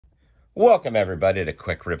Welcome everybody to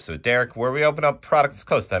Quick Rips with Derek, where we open up products as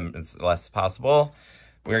close to them as less possible.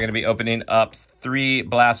 We're going to be opening up 3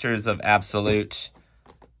 blasters of Absolute.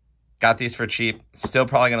 Got these for cheap. Still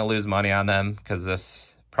probably going to lose money on them because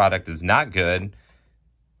this product is not good.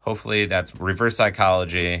 Hopefully that's reverse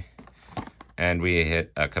psychology and we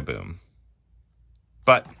hit a kaboom.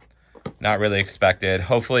 But not really expected.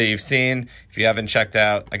 Hopefully you've seen. If you haven't checked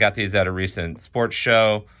out, I got these at a recent sports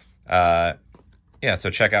show. Yeah,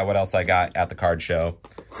 so check out what else I got at the card show.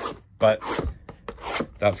 But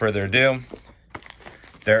without further ado,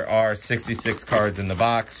 there are 66 cards in the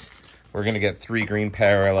box. We're going to get 3 green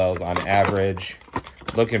parallels on average.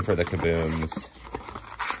 Looking for the kabooms.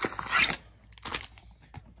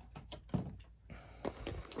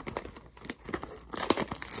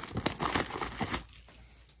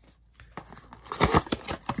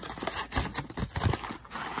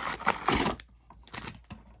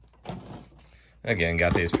 Again,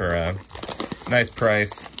 got these for a nice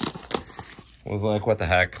price. Was like, what the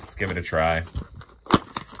heck? Let's give it a try.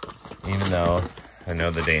 Even though I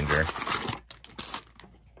know the danger.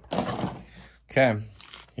 Okay,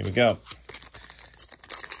 here we go.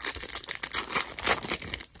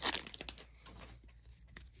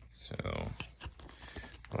 So,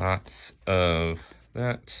 lots of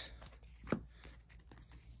that.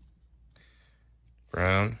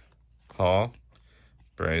 Brown, Paul,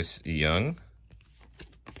 Bryce Young,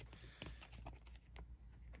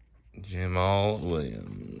 Jamal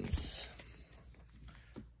Williams.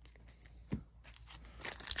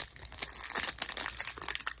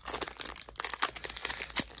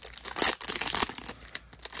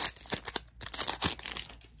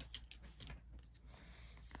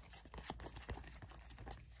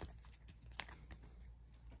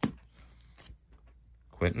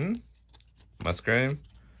 Quentin, Musgrave,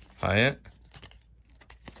 Hyatt.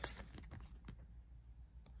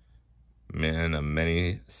 Man of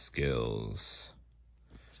many skills.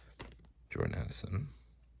 Jordan Addison.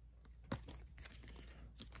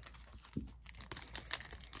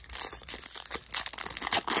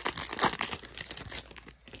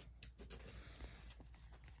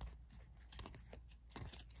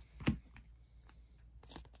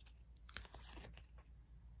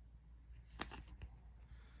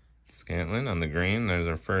 Scantlin on the green. There's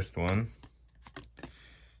our first one.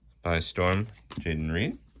 By Storm, Jaden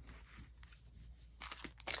Reed.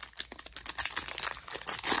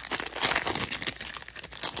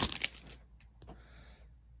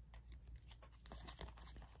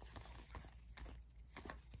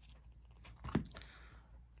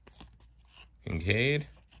 Kincaid,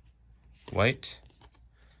 White,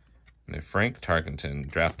 and then Frank Tarkenton,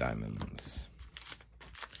 Draft Diamonds.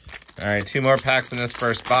 All right, 2 more packs in this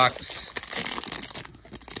first box.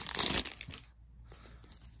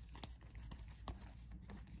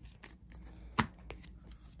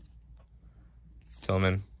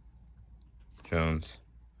 Tillman, Jones,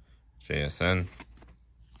 JSN,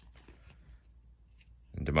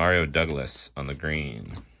 and Demario Douglas on the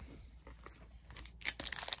green.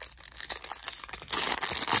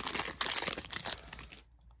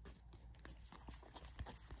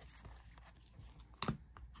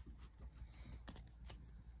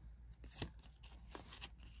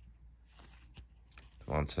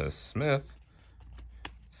 Devonta Smith.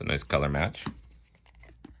 It's a nice color match.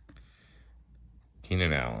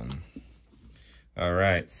 Keenan Allen. All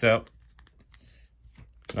right, so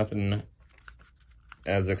nothing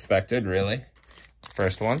as expected, really.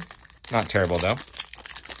 First one, not terrible though.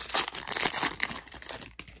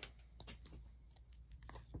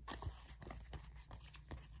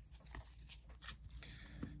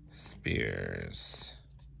 Spears.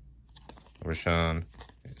 Rashawn.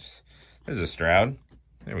 There's a Stroud.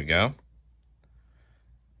 There we go.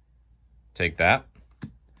 Take that.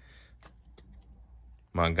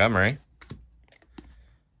 Montgomery.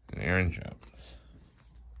 And Aaron Jones.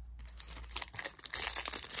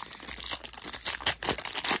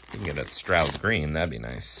 We can get a Stroud green. That'd be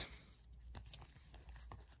nice.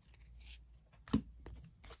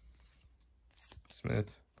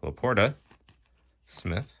 Smith. Laporta.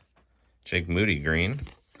 Smith. Jake Moody green.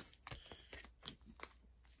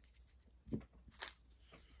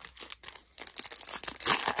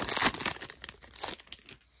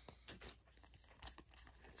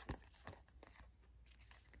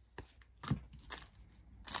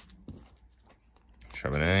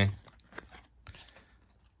 Charbonnet,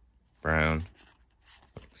 Brown,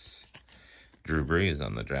 Drew Brees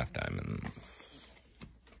on the Draft Diamonds.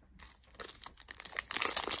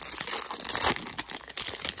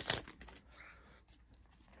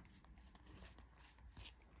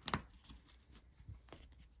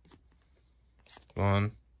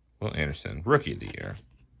 Vaughn, Will Anderson, Rookie of the Year.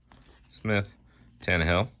 Smith,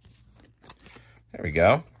 Tannehill. There we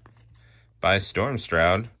go. By Storm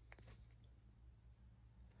Stroud.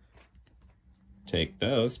 Take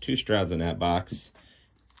those. 2 Strouds in that box.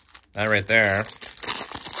 That right there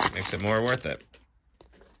makes it more worth it.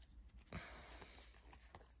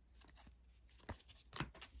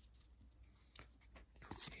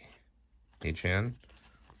 H.N.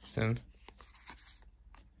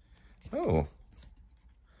 Oh.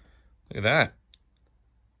 Look at that.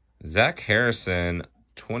 Zach Harrison,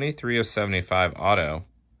 23 of 75 auto.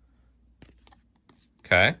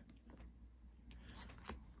 Okay.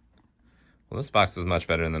 Well, this box is much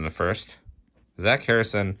better than the first. Zach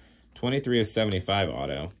Harrison, 23 of 75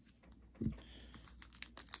 auto.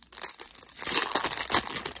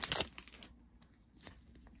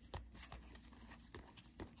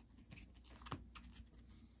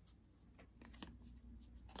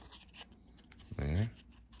 There.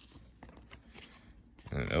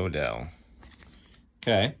 And Odell.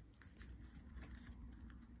 Okay.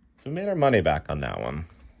 So we made our money back on that one.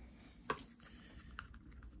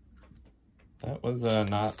 That was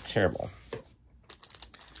not terrible.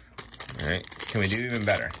 All right, can we do even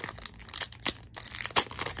better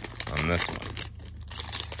on this one?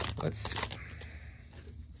 Let's see.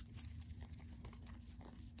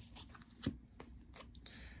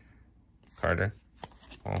 Carter,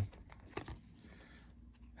 Paul,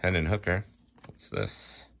 Hendon Hooker. What's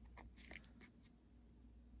this?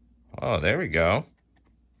 Oh, there we go.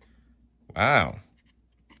 Wow.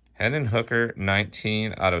 Hendon Hooker,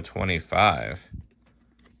 19 out of 25.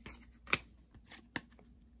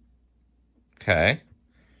 Okay.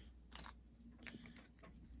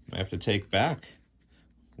 I have to take back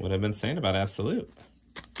what I've been saying about Absolute.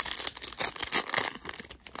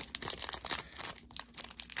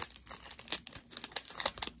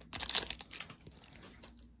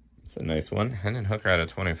 It's a nice one. Hendon Hooker out of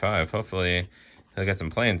 25. Hopefully he'll get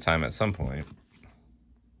some playing time at some point.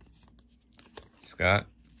 Scott.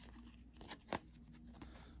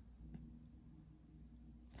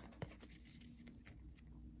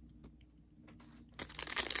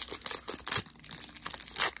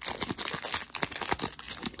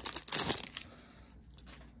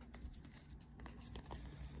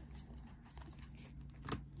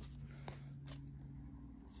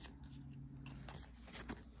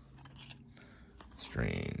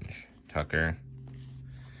 Strange. Tucker.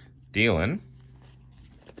 Thielen.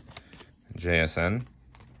 JSN.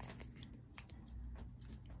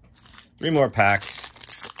 3 more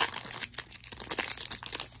packs.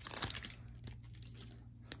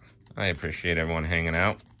 I appreciate everyone hanging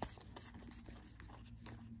out.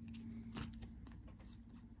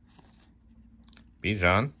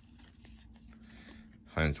 Bijan.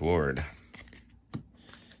 Hines Ward.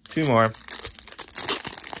 2 more.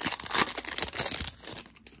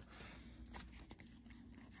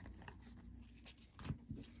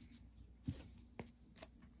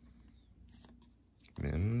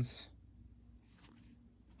 Mims.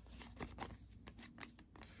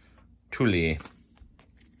 Tully.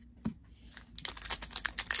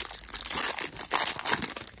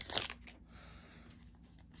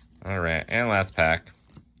 All right, and last pack.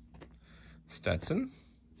 Stetson.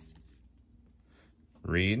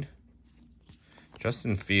 Reed.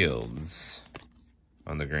 Justin Fields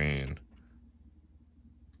on the green.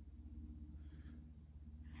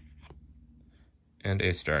 And a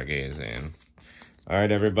Stargazing. All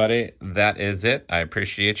right, everybody, that is it. I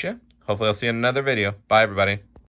appreciate you. Hopefully I'll see you in another video. Bye, everybody.